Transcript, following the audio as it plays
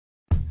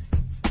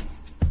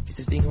Is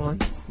this thing on?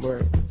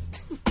 Word.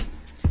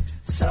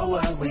 So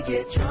what, we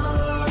get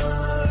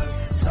drunk.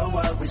 So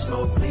what, we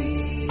smoke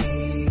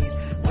weed.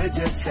 We're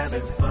just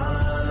having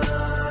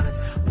fun.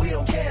 We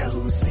don't care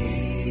who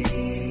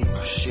sees.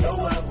 Oh, shit. So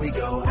what, we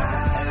go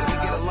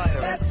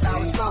out. That's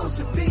how it's supposed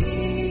to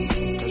be.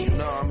 'Cause you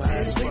know I'm high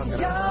as fuck.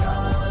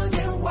 Young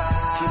and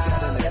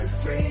wild and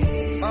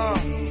free.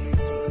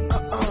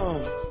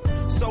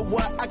 So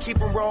what? I keep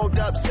them rolled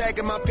up,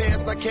 sagging my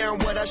pants, not caring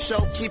what I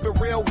show. Keep it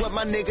real with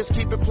my niggas,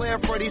 keep it playing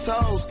for these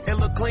hoes. It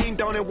look clean,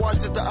 don't it?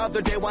 Washed it the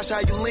other day, watch how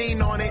you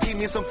lean on it. Eat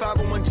me some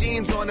 501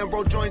 jeans on it,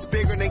 roll joints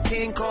bigger than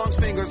King Kong's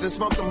fingers, and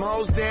smoke them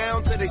hoes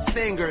down to they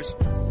stingers.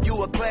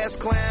 You a class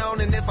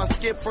clown, and if I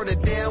skip for the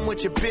damn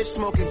with your bitch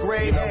smoking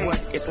grade. You know what?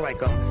 It's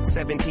like I'm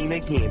 17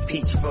 again,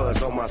 peach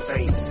fuzz on my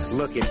face.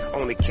 Looking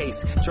on the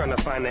case, trying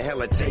to find a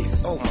hella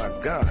taste. Oh my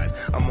God,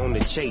 I'm on the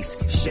chase.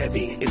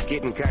 Chevy, it's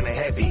getting kinda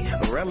heavy.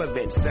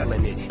 Irrelevant,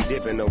 selling it,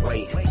 dipping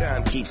away.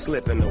 Time keeps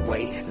slipping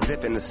away.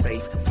 Zipping the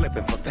safe,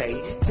 flipping for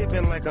pay.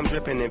 Tipping like I'm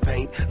dripping in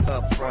paint.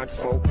 Up front,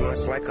 4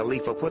 blunts like a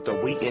leaf. Put the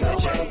wheat in the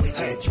So chain. what, we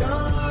get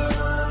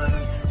drunk.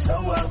 So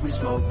what, we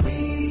smoke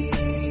weed.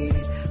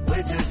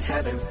 We're just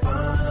having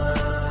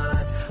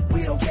fun.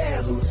 We don't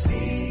care who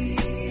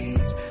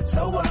sees.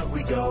 So what,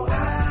 we go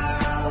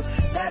out.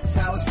 That's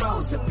how it's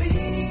supposed to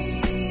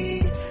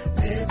be.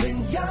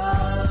 Living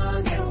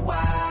young and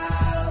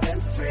wild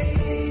and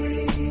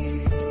free.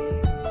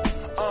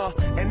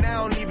 And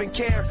I don't even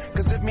care,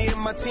 cause if me and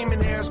my team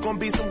in here, it's gonna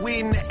be some weed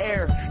in the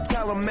air.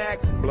 Tell 'em,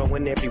 Mac.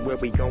 Blowing everywhere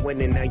we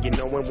going, and now you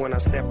knowin' when I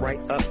step right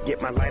up.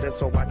 Get my lighter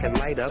so I can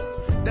light up.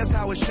 That's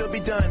how it should be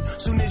done.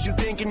 Soon as you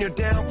thinking you're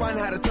down, find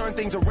how to turn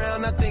things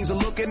around. Now things are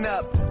looking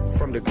up.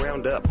 From the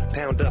ground up,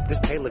 pound up this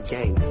Taylor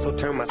game. So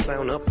turn my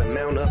sound up and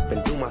mount up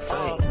and do my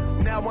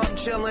thing. Now I'm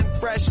chillin',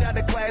 fresh out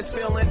of class,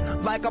 feeling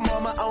like I'm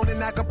on my own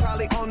and I could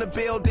probably own a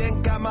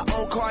building. Got my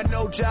own car,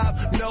 no job,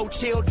 no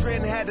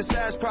children. Had a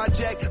size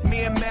project, me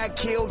and Mac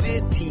killed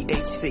it.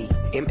 THC,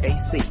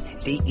 MAC,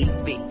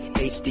 DEV,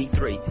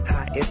 HD3.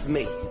 Hi, it's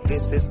me.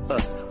 This is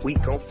us. We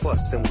gon'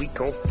 fuss and we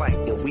gon' fight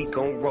and we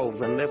gon' roll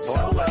and live So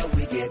all what,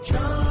 we get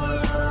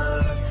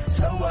drunk.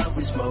 So what,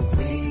 we smoke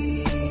weed.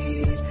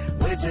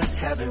 We're just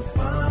having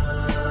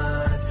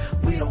fun.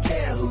 We don't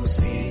care who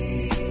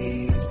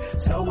sees.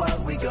 So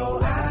what, we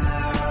go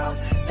out.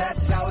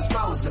 That's how it's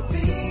supposed to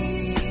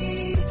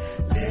be.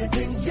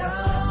 Living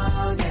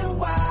young and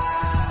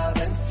wild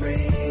and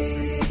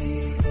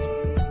free.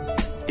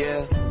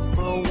 Yeah,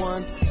 roll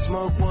one,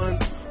 smoke one.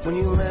 When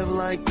you live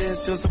like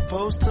this, you're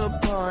supposed to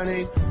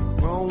party.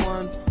 Roll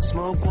one,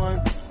 smoke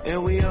one,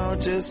 and we all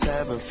just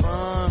having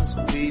fun.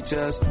 So we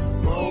just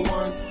roll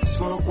one,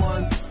 smoke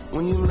one.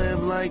 When you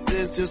live like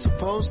this, you're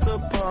supposed to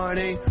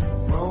party.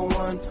 Roll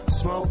one,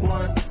 smoke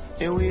one,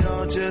 and we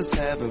all just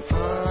having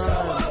fun. So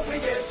what, we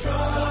get